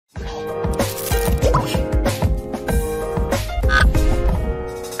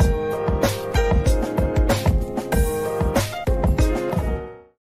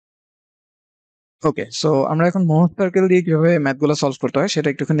ওকে, so আমরা এখন মোহর circle দিয়ে কিভাবে ম্যাথগুলো সলভ করতে হয় সেটা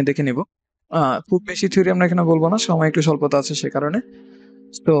একটুখানি দেখে নিব। খুব বেশি থিওরি আমরা এখানে বলবো না, সময় একটু স্বল্পতা আছে সে কারণে।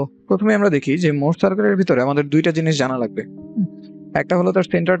 তো প্রথমে আমরা দেখি যে মোহর সার্কেলের ভিতরে আমাদের দুইটা জিনিস জানা লাগবে। একটা হলো তার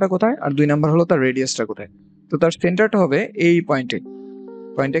সেন্টারটা কোথায়, আর 2 নাম্বার হলো তার রেডিয়াসটা কোথায়। তো তার সেন্টারটা হবে এই পয়েন্টে।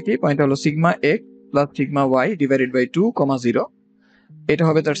 পয়েন্টটা কি? পয়েন্টটা হলো sigma x plus sigma Y divided by 2,0। এটা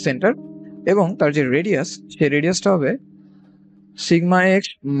হবে তার সেন্টার। এবং তার যে রেডিয়াস, সেই রেডিয়াসটা হবে sigma x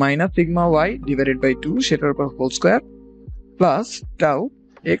minus sigma Y divided by 2 সেটার উপর whole square plus tau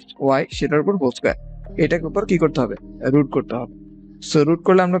x Y সেটার উপর হোল স্কোয়ার। এটার উপর কি করতে হবে? রুট করতে হবে। সো রুট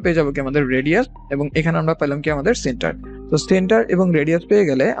করলে আমরা পেয়ে যাবো কি আমাদের রেডিয়াস, এবং এখানে আমরা পেলাম কি আমাদের সেন্টার। তো সেন্টার এবং রেডিয়াস পেয়ে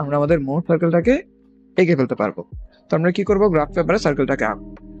গেলে আমরা আমাদের মোট সার্কেলটাকে এঁকে ফেলতে পারবো। তো আমরা কি করবো? গ্রাফ পেপারে সার্কেলটাকে আঁকবো।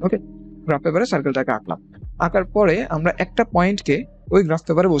 ওকে, গ্রাফ পেপারে সার্কেলটাকে আঁকলাম। আঁকার পরে আমরা একটা পয়েন্টকে ওই গ্রাফ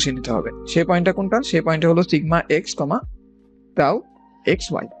পেপারে বসিয়ে নিতে হবে। সেই পয়েন্টটা কোনটা? সেই পয়েন্টটা হলো সিগমা এক্স কমা টাউ এক্স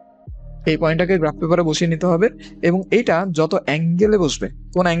ওয়াই। এই পয়েন্টটাকে গ্রাফ পেপারে বসিয়ে নিতে হবে, এবং এইটা যত অ্যাঙ্গেলে বসবে,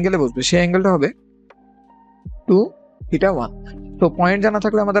 কোন অ্যাঙ্গেলে বসবে সেই অ্যাঙ্গেলটা হবে 2θ1। তো পয়েন্ট জানা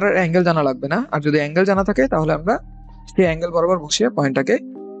থাকলে আমাদের আর অ্যাঙ্গেল জানা লাগবে না, আর যদি অ্যাঙ্গেল জানা থাকে তাহলে আমরা সেই অ্যাঙ্গেল বরাবর বসিয়ে পয়েন্টটাকে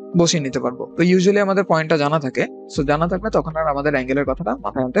বসিয়ে নিতে পারবো। তো ইউজুয়ালি আমাদের পয়েন্টটা জানা থাকে, সো জানা থাকলে তখন আর আমাদের অ্যাঙ্গেলের কথাটা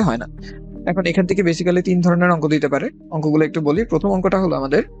মাথায় আনতে হয় না। এখন এখান থেকে বেসিক্যালি 3 ধরনের অঙ্ক দিতে পারে। অঙ্কগুলো একটু বলি। প্রথম অঙ্কটা হলো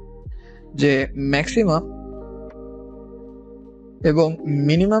আমাদের যে ম্যাক্সিমাম এবং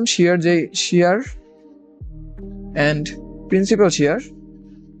মিনিমাম শিয়ার, যে শিয়ার অ্যান্ড প্রিন্সিপাল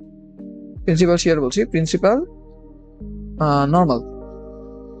শিয়ার বলছি, প্রিন্সিপাল নর্মাল,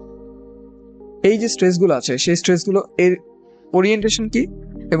 এই যে স্ট্রেসগুলো আছে সেই স্ট্রেসগুলো এর ওরিয়েন্টেশন কি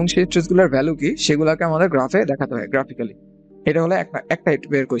এবং সেই স্ট্রেসগুলোর ভ্যালু কি সেগুলোকে আমাদের গ্রাফে দেখাতে হয় গ্রাফিক্যালি। এটা হলো এক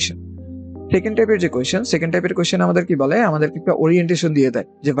টাইপের কোয়েশ্চেন। সেকেন্ড টাইপের কোয়েশ্চেন আমাদের কি বলে? আমাদেরকে একটা ওরিয়েন্টেশন দিয়ে দেয়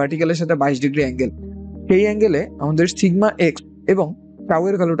যে ভার্টিক্যালের সাথে 22 ডিগ্রি অ্যাঙ্গেল, সেই অ্যাঙ্গেলে আমাদের সিগমা এক্স এবং টাউ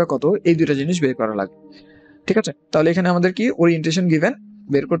এর ভ্যালুটা কত, এই দুটো জিনিস বের করা লাগে। ঠিক আছে, তাহলে এখানে আমাদের কি ওরিয়েন্টেশন গিভেন,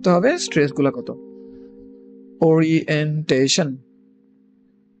 বের করতে হবে স্ট্রেসগুলো কত। Orientation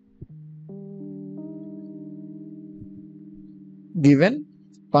given,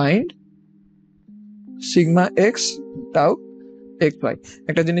 find sigma x tau x y।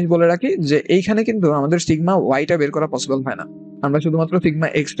 একটা জিনিস বলে রাখি যে এইখানে কিন্তু আমাদের সিগমা ওয়াইটা বের করা পসিবল হয় না। আমরা শুধুমাত্র সিগমা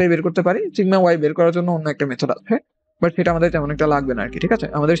এক্সটাই বের করতে পারি। সিগমা ওয়াই বের করার জন্য অন্য একটা মেথড আছে, বাট সেটা আমাদের তেমন একটা লাগবে না আর কি। ঠিক আছে,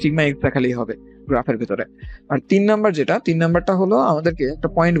 আমাদের সিগমা এক্স দেখালেই হবে গ্রাফের ভিতরে। আর 3 নাম্বারটা হলো আমাদেরকে একটা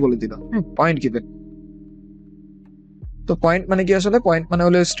পয়েন্ট বলে দিল, পয়েন্ট গিভেন। তো পয়েন্ট মানে কি? আসলে পয়েন্ট মানে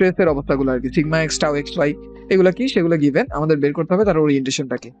হলো স্ট্রেসের অবস্থাগুলো আর কি। Sigma x tau x Y এগুলো কি? সেগুলো গিভেন, আমাদের বের করতে হবে তার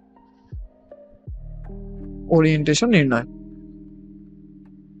ওরিয়েন্টেশনটা কি, ওরিয়েন্টেশন নির্ণয়।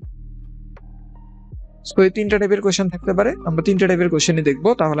 সো এই 3টা টাইপের কোয়েশ্চেন থাকতে পারে। আমরা 3টা টাইপের কোয়েশ্চেনই দেখবো,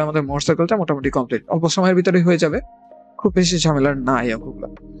 তাহলে আমাদের মোট সার্কেলটা মোটামুটি কমপ্লিট, অল্প সময়ের ভিতরে হয়ে যাবে। খুব বেশি ঝামেলার না এই অঙ্কগুলো।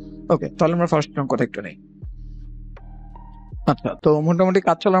 ওকে, তাহলে আমরা ফার্স্ট অঙ্কটা একটু নেই। আচ্ছা, তো মোটামুটি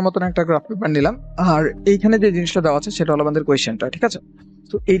কাজ চলার মতন একটা গ্রাফ পেপার নিলাম, আর এইখানে যে জিনিসটা দেওয়া আছে সেটা হলো আমাদের কোয়েশ্চেনটা। ঠিক আছে,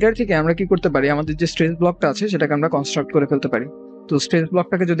 তো এইটার থেকে আমরা কি করতে পারি? আমাদের যে স্ট্রেস ব্লকটা আছে সেটাকে আমরা কনস্ট্রাক্ট করে ফেলতে পারি। তো স্ট্রেস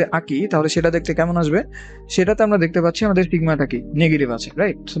ব্লকটাকে যদি আঁকি তাহলে সেটা দেখতে কেমন আসবে? সেটাতে আমরা দেখতে পাচ্ছি আমাদের সিগমাটা কি নেগেটিভ আছে,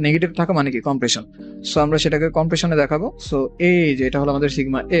 রাইট? সো নেগেটিভ থাকা মানে কি? কম্প্রেশন। সো আমরা সেটাকে কম্প্রেশনে দেখাবো। সো এই যে এটা হলো আমাদের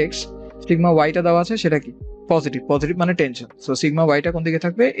সিগমা এক্স, সিগমা ওয়াইটা দেওয়া আছে সেটা কি? পজিটিভ। পজিটিভ মানে টেনশন। সো সিগমা ওয়াইটা কোন দিকে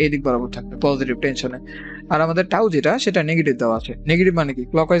থাকবে? এই দিক বরাবর থাকবে, পজিটিভ টেনশনে। আর আমাদের টাউ যেটা, সেটা নেগেটিভ দেওয়া আছে। নেগেটিভ মানে কি?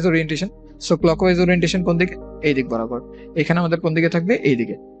 Clockwise orientation. So clockwise orientation কোন দিকে? এই দিক বরাবর। এখানে আমাদের কোন দিকে থাকবে? এই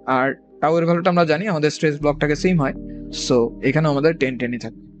দিকে। আর টাউ এর ভ্যালুটা আমরা জানি, আমাদের স্ট্রেস ব্লকটাকে সেম হয়। সো এখানে আমাদের 10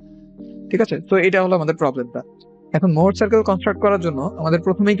 থাকবে। ঠিক আছে, তো এটা হলো আমাদের প্রবলেমটা। এখন মোহর সার্কেল কনস্ট্রাক্ট করার জন্য আমাদের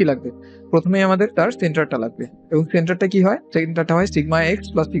প্রথমেই কি লাগবে? প্রথমেই আমাদের তার সেন্টারটা লাগবে, এবং সেন্টারটা কি হয়? সেন্টারটা হয় sigma x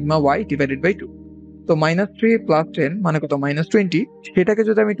plus sigma Y divided by 2। তো -3 প্লাস 10 মানে কত? -20। সেটাকে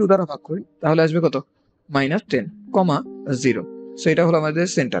যদি আমি 2 দ্বারা ভাগ করি তাহলে আসবে কত? -10, 0। সো এটা হলো আমাদের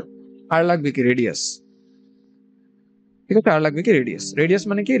সেন্টার। আর লাগবে কি? রেডিয়াস। ঠিক আছে, আর লাগবে কি? রেডিয়াস। রেডিয়াস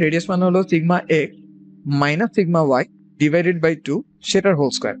মানে কি? রেডিয়াস মানে হলো sigma x minus sigma Y divided by 2 সেটার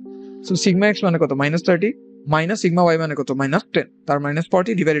whole square. So sigma x মানে কত? -30 মাইনাস সিগমা ওয়াই মানে কত? -10, তার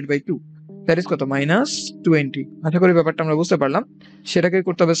 -40 ডিভাইডেড বাই 2 দ্যাট ইজ কত? -20। আশা করি ব্যাপারটা আমরা বুঝতে পারলাম। সেটাকে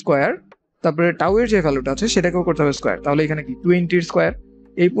করতে হবে স্কোয়ার, তারপরে টাউ এর যে ভ্যালুটা আছে সেটাকেও করতে হবে স্কোয়ার। তাহলে এখানে কি? 20 স্কোয়ার।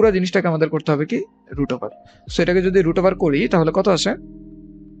 এই পুরো জিনিসটাকে আমাদের করতে হবে কি? Root over. সো এটাকে যদি রুট ওভার করি তাহলে কত আসে?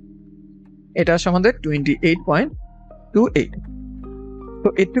 এটা আসে আমাদের 28.28। তো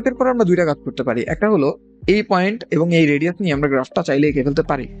এর পর আমরা দুইটা কাজ করতে পারি। একটা হলো এই পয়েন্ট এবং এই রেডিয়াস নিয়ে আমরা গ্রাফটা চাইলে এঁকে ফেলতে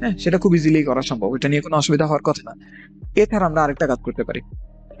পারি। হ্যাঁ, সেটা খুব ইজিলি করা সম্ভব, এটা নিয়ে কোনো অসুবিধা হওয়ার কথা না। এছাড়া আমরা আরেকটা কাজ করতে পারি,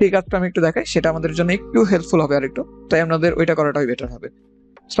 সেই কাজটা আমি একটু দেখাই, সেটা আমাদের জন্য একটু হেল্পফুল হবে আর একটু, তাই আমাদের ওইটা করাটাই বেটার হবে।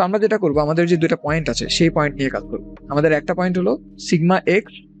 সো আমরা যেটা করবো, আমাদের যে দুইটা পয়েন্ট আছে সেই পয়েন্ট নিয়ে কাজ করবো। আমাদের একটা পয়েন্ট হলো সিগমা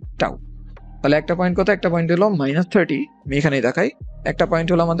এক্স টাউ, তাহলে একটা পয়েন্ট কত, একটা পয়েন্ট হলো -30, আমি এখানেই দেখাই, একটা পয়েন্ট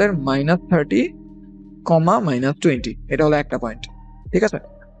হলো আমাদের -30, -20, এটা হলো একটা পয়েন্ট, ঠিক আছে।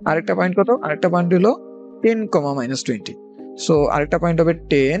 আরেকটা পয়েন্ট কত, আরেকটা পয়েন্ট হলো 10, -20, সো আরেকটা পয়েন্ট হবে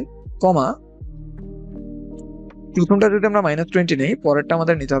 10, প্রথমটা যদি আমরা -20 নেই, পরেরটা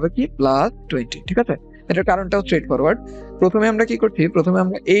আমাদের নিতে হবে কি +20, ঠিক আছে। এটার কারণটাও স্ট্রেট ফরওয়ার্ড। প্রথমে আমরা কি করছি, প্রথমে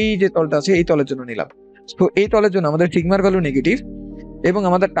আমরা এই যে তলটা আছে এই তলের জন্য নিলাম। তো এই তলের জন্য আমাদের সিগমার ভ্যালু নেগেটিভ এবং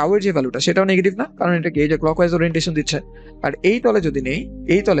আমাদের টাওয়ের যে ভ্যালুটা সেটাও নেগেটিভ না, কারণ এটা কি এই যে ক্লকওয়াইজ ওরিয়েন্টেশন দিচ্ছে। আর এই তলে যদি নেই,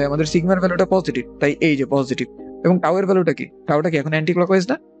 এই তলে আমাদের সিগমার ভ্যালুটা পজিটিভ, তাই এই যে পজিটিভ। এবং টাওয়ের ভ্যালুটা কি, টাওটা কি এখন অ্যান্টি ক্লকওয়াইজ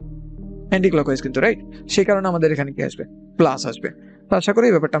না, অ্যান্টি ক্লকওয়াইজ কিন্তু, রাইট। সেই কারণে আমাদের এখানে কি আসবে, প্লাস আসবে। তো আশা করি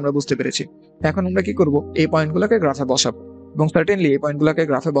এই ব্যাপারটা আমরা বুঝতে পেরেছি। এখন আমরা কি করব, এই পয়েন্টগুলোকে গ্রাফে বসাবো, এবং সার্টেনলি এই পয়েন্টগুলোকে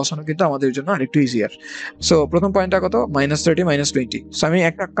গ্রাফে বসানো কিন্তু আমাদের জন্য আরেকটু ইজিয়ার। সো প্রথম পয়েন্টটা কত, -30, -20। সো আমি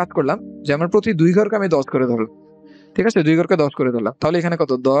একটা কাজ করলাম যে আমার প্রতি 2 ঘরকে আমি 10 করে ধরলাম, ঠিক আছে, 2 ঘরকে 10 করে ধরলাম। তাহলে এখানে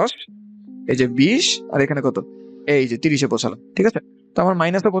কত 10, এই যে 20, আর এখানে কত এই যে 30-এ পৌঁছালাম, ঠিক আছে। তো আমার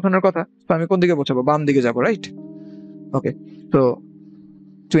মাইনাসে পৌঁছানোর কথা, তো আমি কোন দিকে পৌঁছাবো, বাম দিকে যাবো, রাইট। ওকে, তো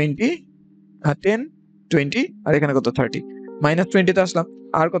 20, 10, 20, আর এখানে কত 30, -20-তে আসলাম,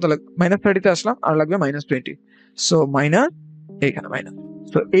 আর কত লাগবে, -30-তে আসলাম, আর লাগবে -20, সো মাইনাস, এইখানে মাইনাস।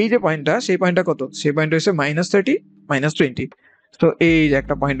 তো এই যে পয়েন্টটা, সেই পয়েন্টটা কত, সেই পয়েন্ট হচ্ছে -30, -20। তো এই যে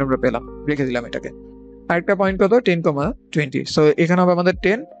একটা পয়েন্ট আমরা পেলাম, রেখে দিলাম এটাকে। আরেকটা পয়েন্ট কত, 10, 20। সো এখানে হবে আমাদের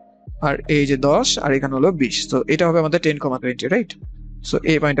 10, আর এই যে 10, আর এখানে হলো 20। তো এটা হবে আমাদের 10, 20, রাইট। সো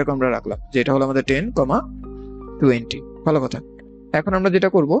এই পয়েন্টটাকে আমরা রাখলাম, যে এটা হলো আমাদের 10, 20। ভালো কথা। এখন আমরা যেটা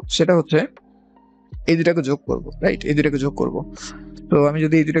করব সেটা হচ্ছে এই দুটাকে যোগ করব, রাইট, এই দুটাকে যোগ করব। তো আমি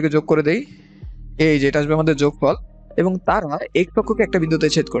যদি এই দুটাকে যোগ করে দেই, এই যে এটা আসবে আমাদের যোগফল, এবং তারা এক্স অক্ষকে একটা বিন্দুতে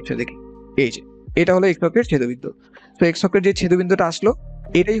ছেদ করছে, দেখি এই যে এটা হলো এক্স অক্ষের ছেদবিন্দু। তো এক্স অক্ষের যে ছেদবিন্দুটা আসলো,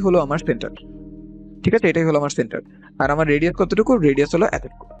 এটাই হলো আমার সেন্টার, ঠিক আছে, এটাই হলো আমার সেন্টার। আর আমার রেডিয়াস কতটুকু, রেডিয়াস হলো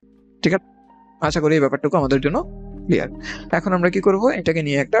এতটুকু, ঠিক আছে। আশা করি এই ব্যাপারটুকু আমাদের জন্য ক্লিয়ার। এখন আমরা কি করব, এটাকে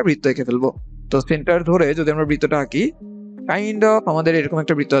নিয়ে একটা বৃত্ত এঁকে ফেলবো। তো সেন্টার ধরে যদি আমরা বৃত্তটা আঁকি, কাইন্ড অফ আমাদের এরকম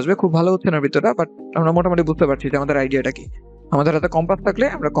একটা বৃত্ত আসবে। খুব ভালো হচ্ছে না বৃত্তটা, বাট আমরা মোটামুটি বুঝতে পারছি যে আমাদের আইডিয়াটা কি। আমাদের হাতে কম্পাস থাকলে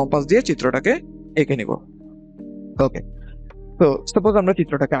আমরা কম্পাস দিয়ে চিত্রটাকে এঁকে নিব। ওকে, তো সাপোজ আমরা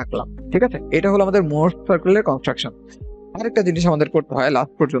চিত্রটাকে আঁকলাম, ঠিক আছে। এটা হলো আমাদের মোর সার্কেলের কনস্ট্রাকশন। আরেকটা জিনিস আমাদের করতে হয়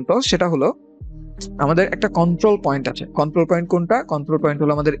লাস্ট পর্যন্ত, সেটা হলো আমাদের একটা কন্ট্রোল পয়েন্ট আছে। কন্ট্রোল পয়েন্ট কোনটা, কন্ট্রোল পয়েন্ট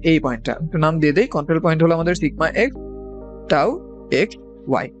হলো আমাদের এই পয়েন্টটা, একটু নাম দিয়ে দেই। কন্ট্রোল পয়েন্ট হলো আমাদের sigma x, tau x,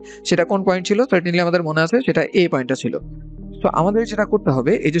 Y. সেটা কোন পয়েন্ট ছিল, সার্টেনলি আমাদের মনে আছে, সেটা এই পয়েন্টটা ছিল। তো আমাদের যেটা করতে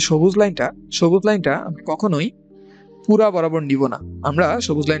হবে, এই যে সবুজ লাইনটা আমরা কখনোই পুরা বরাবর নিব না। আমরা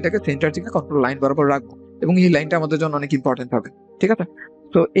সবুজ লাইনটাকে সেন্টার থেকে কন্ট্রোল লাইন বরাবর রাখবো, এবং এই লাইনটা আমাদের জন্য অনেক ইম্পর্টেন্ট হবে, ঠিক আছে।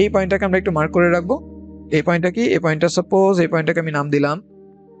 তো এই পয়েন্টটাকে আমরা একটু মার্ক করে রাখবো। এই পয়েন্টটা কি, এই পয়েন্টটা সাপোজ এই পয়েন্টটাকে আমি নাম দিলাম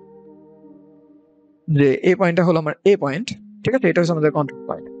যে এই পয়েন্টটা হলো আমার এ পয়েন্ট, ঠিক আছে। এটা হচ্ছে আমাদের কন্ট্রোল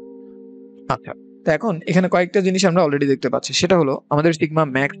পয়েন্ট। আচ্ছা, তো এখন এখানে কয়েকটা জিনিস আমরা অলরেডি দেখতে পাচ্ছি। সেটা হলো আমাদের সিগমা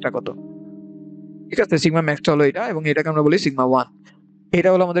ম্যাক্সটা কত, ঠিক আছে। সিগমা ম্যাক্সটা হলো এটা, এবং এটাকে আমরা বলি সিগমা 1। এটা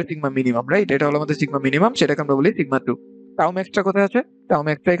হলো আমাদের সিগমা মিনিমাম, রাইট, এটা হলো আমাদের সিগমা মিনিমাম, সেটাকে আমরা বলি সিগমা 2। টাউ ম্যাক্সটা কোথায় আছে, টাউ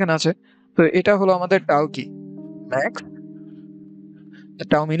ম্যাক্সটা এখানে আছে। তো এটা হলো আমাদের টাউ কি, ম্যাক্স।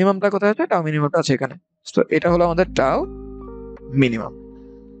 টাউ মিনিমামটা কোথায় আছে, টাউ মিনিমামটা আছে এখানে। তো এটা হলো আমাদের টাউ মিনিমাম,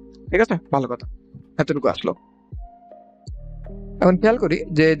 ঠিক আছে। ভালো কথা, এতটুকু আসলো। এখন খেয়াল করি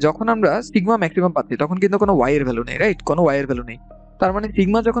যে যখন আমরা সিগমা ম্যাক্সিমাম পাচ্ছি, তখন কিন্তু কোনো ওয়াই এর ভ্যালু নেই, রাইট, কোনো ওয়াই এর ভ্যালু নেই। তার মানে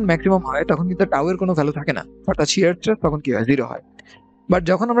সিগমা যখন ম্যাক্সিমাম হয়, তখন কিন্তু টাউ এর কোনো ভ্যালু থাকে না, অর্থাৎ শিয়ার স্ট্রেস তখন কি হয়, 0 হয়। বাট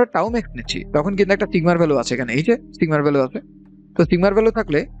যখন আমরা টাউ ম্যাক্স নিচ্ছি, তখন কিন্তু একটা সিগমার ভ্যালু আছে এখানে, এই যে সিগমার ভ্যালু আছে। তো সিগমার ভ্যালু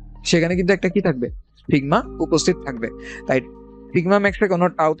থাকলে সেখানে কিন্তু একটা কি থাকবে, সিগমা উপস্থিত থাকবে। তাই সিগমা ম্যাক্সে কোনো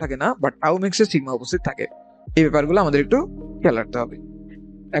টাউ থাকে না, বাট টাউ ম্যাক্সে সিগমা উপস্থিত থাকে। এই ব্যাপারগুলো আমাদের একটু খেয়াল রাখতে হবে।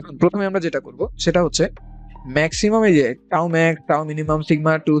 এখন প্রথমে আমরা যেটা করব সেটা হচ্ছে ম্যাক্সিমাম, এই যে tau max, tau minimum,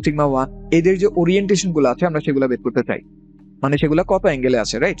 sigma 2, sigma 1, এদের যে ওরিয়েন্টেশন গুলো আছে আমরা সেগুলো বের করতে চাই। মানে সেগুলো কত অ্যাঙ্গেলে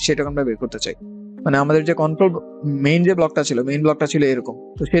আছে, রাইট, সেটাকে আমরা বের করতে চাই। মানে আমাদের যে কন্ট্রোল মেইন যে ব্লকটা ছিল, মেইন ব্লকটা ছিল এরকম।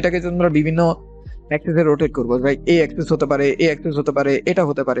 তো সেটাকে যদি আমরা বিভিন্ন অ্যাক্সেসে রোটেট করবো, রাইট, এই অ্যাক্সেস হতে পারে, এই অ্যাক্সেস হতে পারে, এটা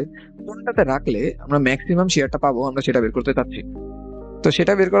হতে পারে, কোনটাতে রাখলে আমরা ম্যাক্সিমাম শেয়ারটা পাবো, আমরা সেটা বের করতে চাচ্ছি। তো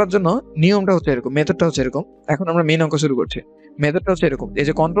সেটা বের করার জন্য নিয়মটা হচ্ছে এরকম, মেথডটা হচ্ছে এরকম। এখন আমরা মেইন অঙ্ক শুরু করছি। মেথডটা হচ্ছে এরকম, এই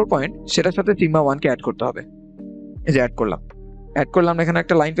যে কন্ট্রোল পয়েন্ট, সেটার সাথে সিগমা 1 কে অ্যাড করতে হবে। এই যে অ্যাড করলাম, এখানে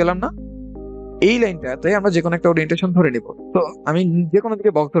একটা লাইন পেলাম না, এই লাইনটাতে আমরা যে কোনো একটা ওরিয়েন্টেশন ধরে নিব। তো আমি যে কোনো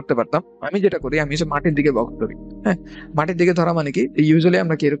দিকে বক্স ধরতে পারতাম। আমি যেটা করি, আমি হচ্ছে মাটির দিকে বক্স ধরি। হ্যাঁ, মাটির দিকে ধরা মানে কি, ইউজুয়ালি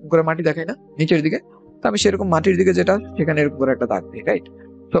আমরা কি এরকম করে মাটি দেখাই না নিচের দিকে। তো আমি সেরকম মাটির দিকে যেটা, সেখানে এরকম করে একটা দাগ দিই, রাইট।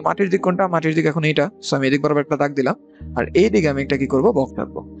 তো মাটির দিক কোনটা, মাটির দিক এখন এইটা। সো আমি এদিক বরাবর একটা দাগ দিলাম, আর এই দিকে আমি একটা কি করবো, বক্স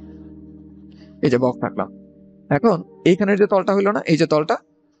থাকবো। এই যে বক্স থাকলাম। এখন এইখানের যে তলটা হইলো না, এই যে তলটা,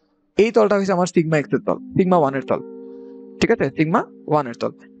 এই তলটা হচ্ছে আমার সিগমা এক্স এর তল, সিগমা 1 এর তল, ঠিক আছে, সিগমা 1 এর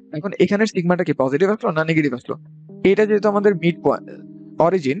তল। এখন এখানের সিগমাটা কি পজিটিভ আসলো না নেগেটিভ আসলো? এটা যেহেতু আমাদের মিড পয়েন্ট,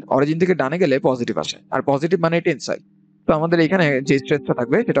 অরিজিন থেকে ডানে গেলে পজিটিভ আসে, আর পজিটিভ মানে টেনসাইল। তো আমাদের এখানে যে স্ট্রেসটা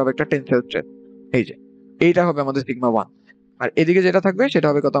থাকবে সেটা হবে একটা টেনসাইল স্ট্রেস। এই যে এইটা হবে আমাদের সিগমা 1, আর এদিকে যেটা থাকবে সেটা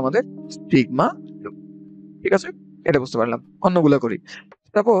হবে কত আমাদের সিগমা 2। ঠিক আছে, এটা বুঝতে পারলাম। অন্যগুলো করি।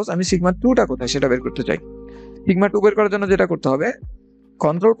 সাপোজ আমি সিগমা 2টা কোথায় সেটা বের করতে চাই। সিগমা 2 বের করার জন্য যেটা করতে হবে,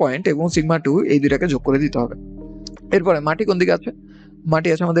 কন্ট্রোল পয়েন্ট এবং সিগমা 2 এই দুইটাকে যোগ করে দিতে হবে। এরপরে মাটি কোন দিকে আছে? মাটি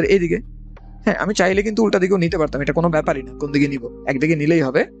আছে আমাদের এইদিকে। হ্যাঁ, আমি চাইলে কিন্তু উল্টা দিকেও নিতে পারতাম, এটা কোনো ব্যাপারই না। কোন দিকে নিব? একদিকে নিলেই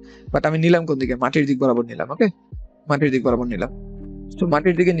হবে, বাট আমি নিলাম কোন দিকে? মাটির দিক বরাবর নিলাম। ওকে, মাটির দিক বরাবর নিলাম। তো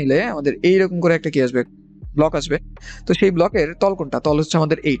মাটির দিকে নিলে আমাদের এইরকম করে একটা কি আসবে? ব্লক আসবে। তো সেই ব্লকের তল কোনটা? তল হচ্ছে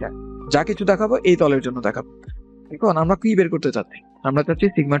আমাদের এইটা। যা কিছু দেখাবো এই তলের জন্য দেখাবো। এখন আমরা কি বের করতে চাচ্ছি? আমরা চাচ্ছি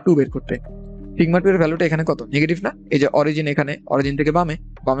সিগমা 2 বের করতে। সিগমা 2 এর ভ্যালুটা এখানে কত? নেগেটিভ না? এই যে অরিজিন, এখানে অরিজিন থেকে বামে,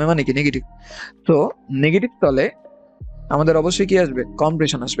 বামে মানে কি নেগেটিভ। তো নেগেটিভ তলে আমাদের অবশ্যই কি আসবে?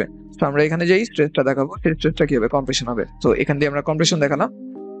 কম্প্রেশন আসবে। তো আমরা এখানে যেই স্ট্রেসটা দেখাবো সেই স্ট্রেসটা কি হবে? কম্প্রেশন হবে। তো এখান দিয়ে আমরা কম্প্রেশন দেখালাম,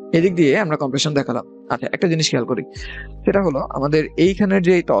 এদিক দিয়ে আমরা কম্প্রেশন দেখালাম। আচ্ছা, একটা জিনিস খেয়াল করি, সেটা হলো আমাদের এইখানের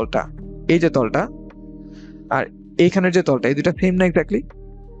যে তলটা, এই যে তলটা আর এইখানের যে তলটা, এই দুটা সেম না এক্স্যাক্টলি?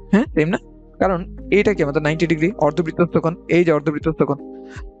 হ্যাঁ, সেম না? কারণ এইটা কি আমাদের 90 ডিগ্রি অর্ধবৃত্তস্থ কোণ, এই যে অর্ধবৃত্তস্থ কোণ।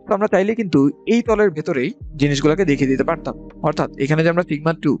 তো আমরা চাইলে কিন্তু এই তলের ভেতরেই জিনিসগুলোকে দেখিয়ে দিতে পারতাম। অর্থাৎ এখানে যে আমরা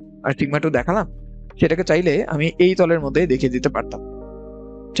সিগমা 2 আর সিগমা 2 দেখালাম, সেটাকে চাইলে আমি এই তলের মধ্যে দেখিয়ে দিতে পারতাম।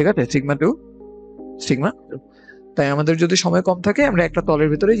 ঠিক আছে, সিগমা 2, সিগমা 2। তাই আমাদের যদি সময় কম থাকে, আমরা একটা তলের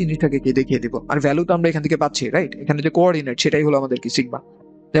ভেতরে জিনিসটাকে কি দেখিয়ে দিব। আর ভ্যালু তো আমরা এখান থেকে পাচ্ছি, রাইট? এখানে যে কোঅর্ডিনেট সেটাই হলো আমাদের কি সিগমা।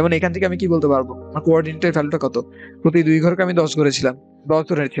 যেমন এখান থেকে আমি কি বলতে পারবো? আমার কোঅর্ডিনেটের ভ্যালুটা কত? প্রতি 2 ঘরকে আমি 10 ধরেছিলাম, 10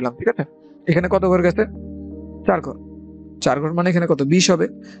 ধরেছিলাম। ঠিক আছে, এখানে কত ঘর গেছে? 4 ঘর। 4 ঘর মানে এখানে কত? 20 হবে।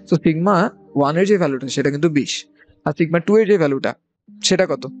 তো সিগমা 1 এর যে ভ্যালুটা সেটা কিন্তু 20, আর সিগমা 2 এর যে ভ্যালুটা সেটা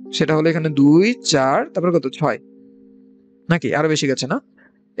কত? সেটা হলো এখানে 2, 4, তারপরে কত? 6, নাকি আরো বেশি গেছে না?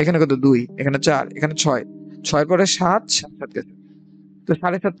 এখানে কত? 2, এখানে 4, এখানে 6, 6 পরে 7, 7 গেছে। তো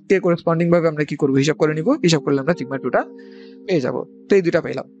 7.5 কে করেসপন্ডিং ভাবে আমরা কি করবো? হিসাব করে নিব। হিসাব করলে আমরা সিগমা 2টা পেয়ে যাবো। তো এই দুইটা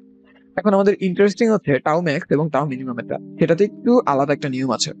পেলাম। এখন আমাদের ইন্টারেস্টিং হচ্ছে টাউ ম্যাক্স এবং টাউ মিনিমামটা। সেটাতে একটু আলাদা একটা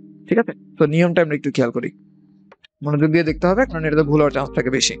নিয়ম আছে। ঠিক আছে, তো নিয়মটা আমরা একটু খেয়াল করি, মনোযোগ দিয়ে দেখতে হবে, কারণ এটাতে ভুল হওয়ার চান্স থাকে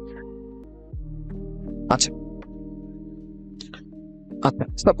বেশি। আচ্ছা আচ্ছা,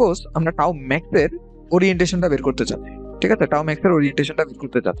 সাপোজ আমরা টাউ ম্যাক্স এর ওরিয়েন্টেশনটা বের করতে চাচ্ছি। ঠিক আছে, টাউ ম্যাক্স এর ওরিয়েন্টেশনটা বের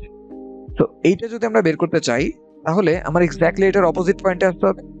করতে চাচ্ছি। তো এইটা যদি আমরা বের করতে চাই, তাহলে আমার এক্স্যাক্টলি এটার অপোজিট পয়েন্টে আসতে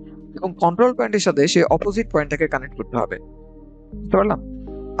হবে এবং কন্ট্রোল পয়েন্টের সাথে সেই অপোজিট পয়েন্টটাকে কানেক্ট করতে হবে। বুঝতে পারলাম?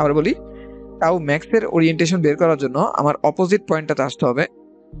 আবার বলি, টাউ ম্যাক্স এর ওরিয়েন্টেশন বের করার জন্য আমার অপোজিট পয়েন্টটাতে আসতে হবে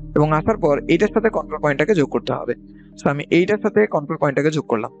এবং আসার পর এইটার সাথে কন্ট্রোল পয়েন্টটাকে যোগ করতে হবে। সো আমি এইটার সাথে কন্ট্রোল পয়েন্টটাকে যোগ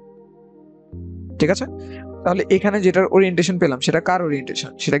করলাম। ঠিক আছে, তাহলে এখানে যেটার ওরিয়েন্টেশন পেলাম সেটা কার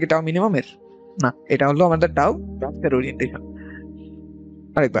ওরিয়েন্টেশন? সেটা কি টাউ মিনিমামের? না, এটা হলো আমাদের টাউ ম্যাক্সের ওরিয়েন্টেশন।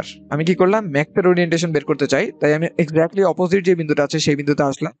 আরেকবার, আমি কি করলাম? ম্যাক্সের ওরিয়েন্টেশন বের করতে চাই, তাই আমি এক্স্যাক্টলি অপোজিট যে বিন্দুটা আছে সেই বিন্দুতে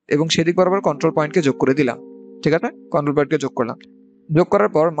আসলাম এবং সেদিক বরাবর কন্ট্রোল পয়েন্টকে যোগ করে দিলাম। ঠিক আছে, কন্ট্রোল পয়েন্টকে যোগ করলাম। যোগ করার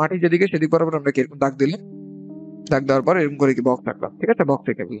পর মাটি যেদিকে সেদিক বরাবর আমরা কিরকম দাগ দিলাম, দাগ দেওয়ার পর এরকম করে কি বক্স রাখলাম। ঠিক আছে, বক্স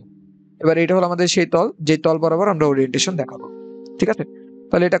রেখে দিলাম। এবার এটা হলো আমাদের সেই তল, যে তল বরাবর আমরা ওরিয়েন্টেশন দেখাবো। ঠিক আছে,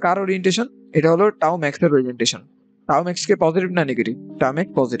 তাহলে এটা কার ওরিয়েন্টেশন? এটা হলো টাউ ম্যাক্সের ওরিয়েন্টেশন। টাউ ম্যাক্স কে পজিটিভ না negative? Tau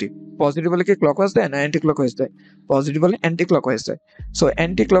max positive. Positive বলে কি ক্লকওয়াইজ দেয় না অ্যান্টি ক্লকওয়াইজ দেয়? পজিটিভ বলে অ্যান্টি ক্লকওয়াইজ দেয়। সো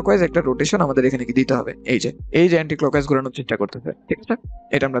অ্যান্টি ক্লকওয়াইজ একটা রোটেশন আমাদের এখানে কি দিতে হবে? এই যে অ্যান্টি ক্লকওয়াইজ ঘোরানোর চেষ্টা করতেছে। ঠিক আছে,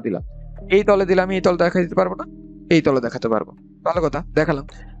 এটা আমরা দিলাম। এই তলে দিলাম, এই তল দেখা দিতে পারবো না? এই তলে দেখাতে পারবো। ভালো কথা, দেখালাম।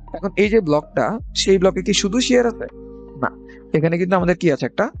 এখন এই যে ব্লকটা, সেই ব্লকে কি শুধু শিয়ার আছে? না, এখানে কিন্তু আমাদের কি আছে?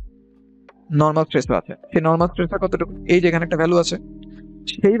 একটা নর্মাল স্ট্রেসও আছে। সেই নর্মাল স্ট্রেসটা কতটুকু? এই যে এখানে একটা ভ্যালু আছে,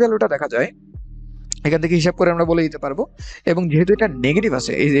 সেই ভ্যালুটা দেখা যায় এখান থেকে হিসাব করে আমরা বলে দিতে পারবো। এবং যেহেতু এটা নেগেটিভ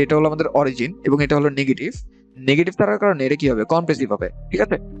আছে, এই যে এটা হলো আমাদের অরিজিন এবং এটা হলো নেগেটিভ, নেগেটিভ থাকার কারণে এটা কি হবে? কম্প্রেসিভ হবে। ঠিক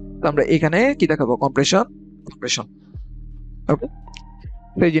আছে, তো আমরা এখানে কি দেখাবো? Compression, compression. ওকে,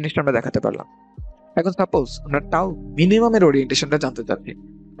 তো এই জিনিসটা আমরা দেখাতে পারলাম। এখন সাপোজ আমরা টাউ মিনিমামের ওরিয়েন্টেশনটা জানতে চাচ্ছি,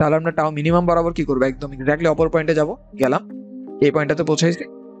 তাহলে আমরা টাউ মিনিমাম বরাবর কি করবো? একদম এক্স্যাক্টলি অপর পয়েন্টে যাব। গেলাম, এই পয়েন্টটাতে পৌঁছাইছি,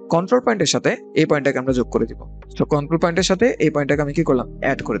 কন্ট্রোল পয়েন্টের সাথে এই পয়েন্টটাকে আমরা যোগ করে দিব। তো কন্ট্রোল পয়েন্টের সাথে এই পয়েন্টটাকে আমি কি করলাম?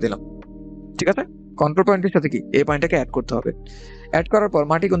 অ্যাড করে দিলাম। ঠিক আছে, কন্ট্রোল পয়েন্টের সাথে কি এই পয়েন্টটাকে অ্যাড করতে হবে। অ্যাড করার পর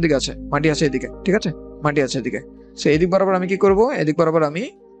মাটি কোন দিকে আছে? মাটি আছে এদিকে। ঠিক আছে, মাটি আছে এদিকে। সো এদিক বরাবর আমি কি করব? এদিক বরাবর আমি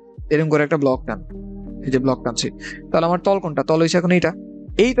এরকম করে একটা ব্লক টান, এই যে ব্লক টানছি। তাহলে আমার তল কোনটা? তল হইছে এখন এইটা।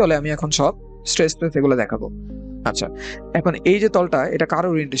 এই তলে আমি এখন সব স্ট্রেস এগুলো দেখাবো। আচ্ছা, এখন এই যে তলটা, এটা কার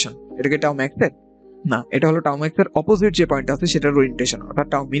ওরিয়েন্টেশন? এটা কি টাউ ম্যাক্সের? না, এটা হলো টাউ ম্যাক্সের অপোজিট যে পয়েন্ট আছে সেটার ওরিয়েন্টেশন, অর্থাৎ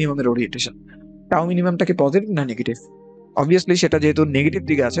টাউ মিনিমামের ওরিয়েন্টেশন। টাউ মিনিমামটা কি পজিটিভ না নেগেটিভ? অবভিয়াসলি সেটা যেহেতু নেগেটিভ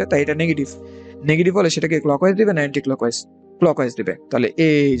দিকে আছে তাই এটা নেগেটিভ। নেগেটিভ হলে সেটাকে ক্লকওয়াইজ দিবে না অ্যান্টি ক্লকওয়াইজ? ক্লকওয়াইজ দিবে। তাহলে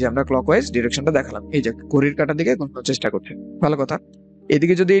এই যে আমরা ক্লকওয়াইজ ডিরেকশনটা দেখালাম, এই যে ঘড়ির কাঁটার দিকে ঘোরানোর চেষ্টা করছে। ভালো কথা।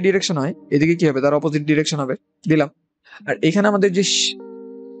 এদিকে যদি এই ডিরেকশন হয়, এদিকে কি হবে, তার অপোজিট ডিরেকশন হবে, দিলাম। আর এখানে আমাদের যে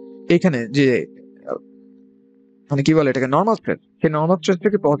এখানে যে মানে কি বলে এটাকে, নর্মাল স্ট্রেস, সেই নর্মাল স্ট্রেসটা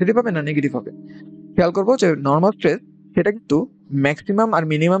কি পজিটিভ হবে না নেগেটিভ হবে? খেয়াল করবো যে নর্মাল স্ট্রেস সেটা কিন্তু ম্যাক্সিমাম আর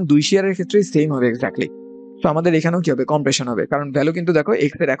মিনিমাম দুই শেয়ারের ক্ষেত্রেই সেম হবে এক্স্যাক্টলি। তো আমাদের এখানেও কি হবে, কম্প্রেশন হবে, কারণ ভ্যালু কিন্তু দেখো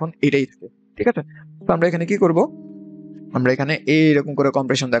এক্স এর এখন এটাই থাকে, ঠিক আছে। তো আমরা এখানে কি করব, আমরা এখানে এইরকম করে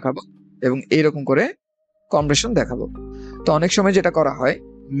কম্প্রেশন দেখাবো এবং এইরকম করে কম্প্রেশন দেখাবো। তো অনেক সময় যেটা করা হয়,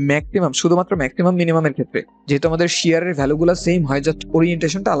 ম্যাক্সিমাম, শুধুমাত্র ম্যাক্সিমাম মিনিমামের ক্ষেত্রে যেহেতু আমাদের শেয়ারের ভ্যালুগুলো সেম হয়, জাস্ট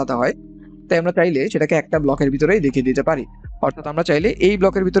ওরিয়েন্টেশনটা আলাদা হয়, তাই আমরা চাইলে সেটাকে একটা ব্লকের ভিতরেই দেখিয়ে দিতে পারি। অর্থাৎ আমরা চাইলে এই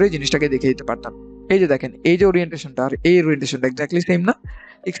ব্লকের ভিতরেই জিনিসটাকে দেখিয়ে দিতে পারতাম। এই যে দেখেন, এই যে ওরিয়েন্টেশনটা আর এই ওরিয়েন্টেশনটা এক্স্যাক্টলি সেম না?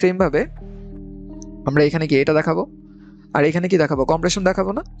 ঠিক সেম ভাবে আমরা এখানে কি এটা দেখাবো, আর এখানে কি দেখাবো, কম্প্রেশন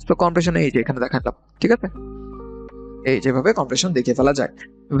দেখাবো না? তো কম্প্রেশনে এই যে এখানে দেখালাম, ঠিক আছে। এই যেভাবে কম্প্রেশন দেখিয়ে ফেলা যায়।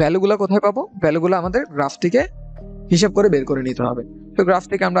 ভ্যালুগুলো কোথায় পাবো, ভ্যালুগুলো আমাদের গ্রাফ থেকে হিসাব করে বের করে নিতে হবে। তো গ্রাফ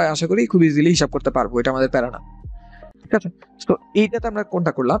থেকে আমরা আশা করি খুব ইজিলি হিসাব করতে পারবো, এটা আমাদের প্যারা না, ঠিক আছে। তো এইটাতে আমরা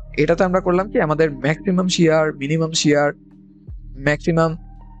কোনটা করলাম, এটাতে আমরা করলাম কি, আমাদের ম্যাক্সিমাম শিয়ার, মিনিমাম শিয়ার, ম্যাক্সিমাম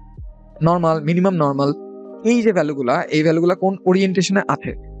নর্মাল, মিনিমাম নর্মাল, এই যে ভ্যালুগুলা, এই ভ্যালুগুলা কোন ওরিয়েন্টেশনে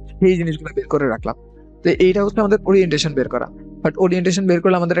আছে সেই জিনিসগুলো বের করে রাখলাম। তো এইটা হচ্ছে আমাদের ওরিয়েন্টেশন বের করা। বাট ওরিয়েন্টেশন বের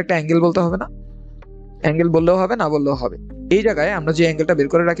করলে আমাদের একটা অ্যাঙ্গেল বলতে হবে না? অ্যাঙ্গেল বললেও হবে, না বললেও হবে। এই জায়গায় আমরা যে অ্যাঙ্গেলটা বের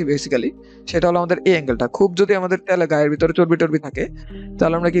করে রাখি বেসিক্যালি, সেটা হলো আমাদের এই অ্যাঙ্গেলটা। খুব যদি আমাদের তাহলে গায়ের ভিতরে চর্বি টর্বি থাকে,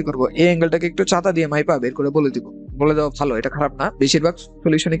 তাহলে আমরা কি করবো, এই অ্যাঙ্গেলটাকে একটু চাতা দিয়ে মাইপা বের করে বলে দিব। বলে দেওয়া ভালো, এটা খারাপ না। বেশিরভাগ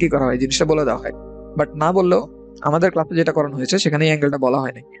সলিউশনে কি করা হয়, জিনিসটা বলে দেওয়া হয়। বাট না বললেও, আমাদের ক্লাসে যেটা করানো হয়েছে সেখানে এই অ্যাঙ্গেলটা বলা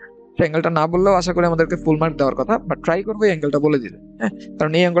হয়নি। অ্যাঙ্গেলটা না বললেও আশা করি আমাদেরকে ফুল মার্ক দেওয়ার কথা, বাট ট্রাই করবো এই অ্যাঙ্গেলটা বলে দিতে। হ্যাঁ,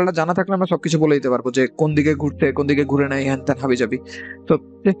 কারণ এই অ্যাঙ্গেলটা জানা থাকলে আমরা সবকিছু বলে দিতে পারবো, যে কোন দিকে ঘুরতে, কোন দিকে ঘুরে নাই, হ্যান ত্যান হাবি যাবি। তো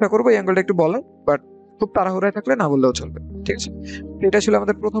চেষ্টা করবো এই অ্যাঙ্গেলটা একটু বলার, বাট খুব তাড়াহুড়ায় থাকলে না বললেও চলবে, ঠিক আছে। তো এটা ছিল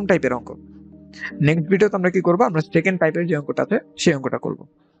আমাদের প্রথম টাইপের অঙ্ক। নেক্সট ভিডিওতে আমরা কি করবো, আমরা সেকেন্ড টাইপের যে অঙ্কটা আছে সেই অঙ্কটা করবো।